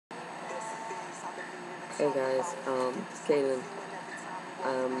Hey guys, it's Kaden.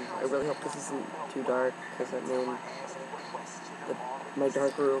 I really hope this isn't too dark, because I'm in my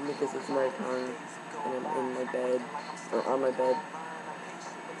dark room because it's nighttime, and I'm in my bed, or on my bed.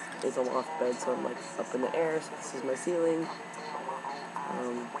 It's a loft bed, so I'm like up in the air, so this is my ceiling.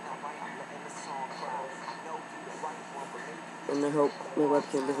 And I hope my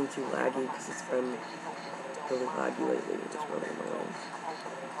webcam isn't too laggy, because it's been really laggy lately, it's really annoying.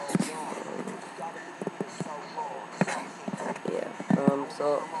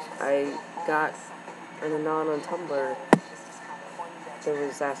 So I got an anon on Tumblr that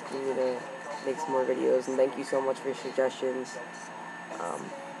was asking me to make some more videos, and thank you so much for your suggestions.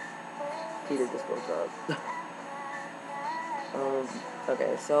 Peter just woke up.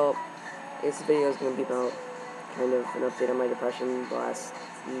 Okay, so this video is going to be about kind of an update on my depression the last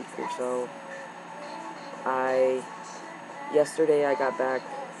week or so. Yesterday I got back,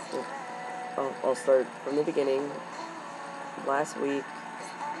 I'll start from the beginning. Last week,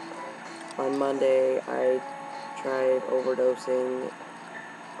 on Monday, I tried overdosing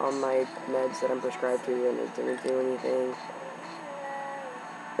on my meds that I'm prescribed to, and it didn't do anything.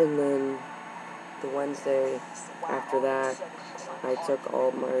 And then the Wednesday after that, I took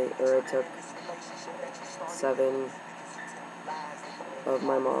I took 7 of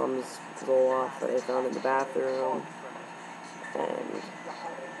my mom's Zoloft that I found in the bathroom, and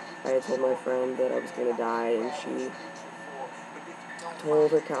I had told my friend that I was going to die, and she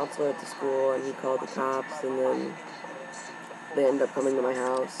told her counselor at the school, and he called the cops, and then they ended up coming to my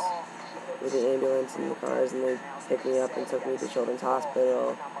house with the ambulance and the cars, and they picked me up and took me to Children's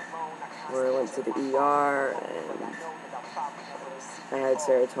Hospital, where I went to the ER, and I had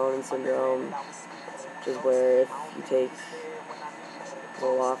serotonin syndrome, which is where if you take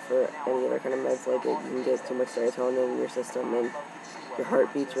Zoloft or any other kind of meds like it, you can get too much serotonin in your system, and your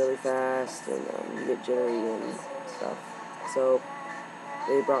heart beats really fast, and you get jittery and stuff. So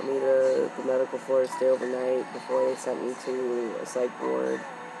they brought me to the medical floor to stay overnight before they sent me to a psych ward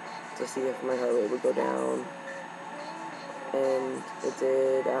to see if my heart rate would go down. And it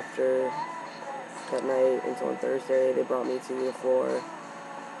did. After that night until on Thursday, they brought me to the floor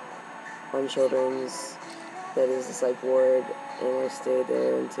on Children's, that is the psych ward, and I stayed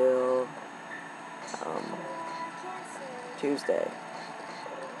there until Tuesday.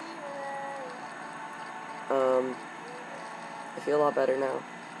 I feel a lot better now.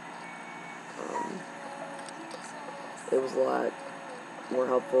 It was a lot more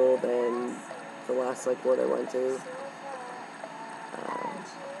helpful than the last psych ward I went to.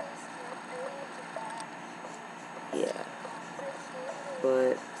 Yeah.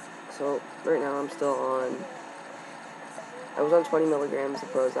 But, so, right now I'm still on, I was on 20 milligrams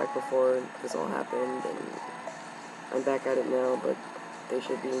of Prozac before this all happened, and I'm back at it now, but they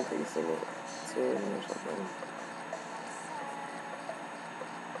should be increasing it soon or something.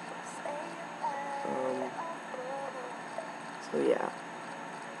 So yeah.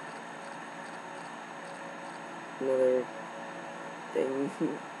 Another thing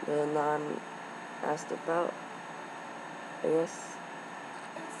the Anon asked about, I guess,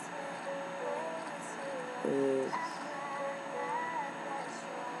 is,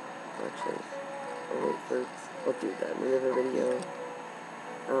 actually, I'll do that in another video.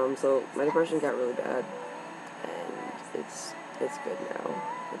 So my depression got really bad, and it's good now.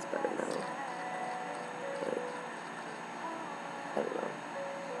 It's better now. But I don't know.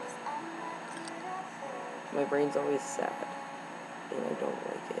 My brain's always sad, and I don't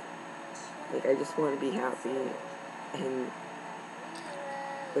like it. Like, I just want to be happy, and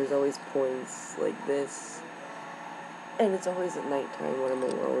there's always points like this, and it's always at nighttime when I'm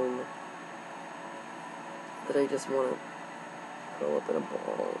alone, that I just want to curl up in a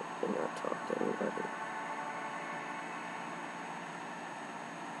ball and not talk to anybody.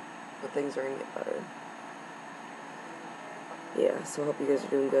 But things are going to get better. Yeah, so I hope you guys are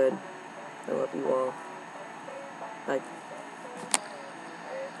doing good. I love you all. Bye.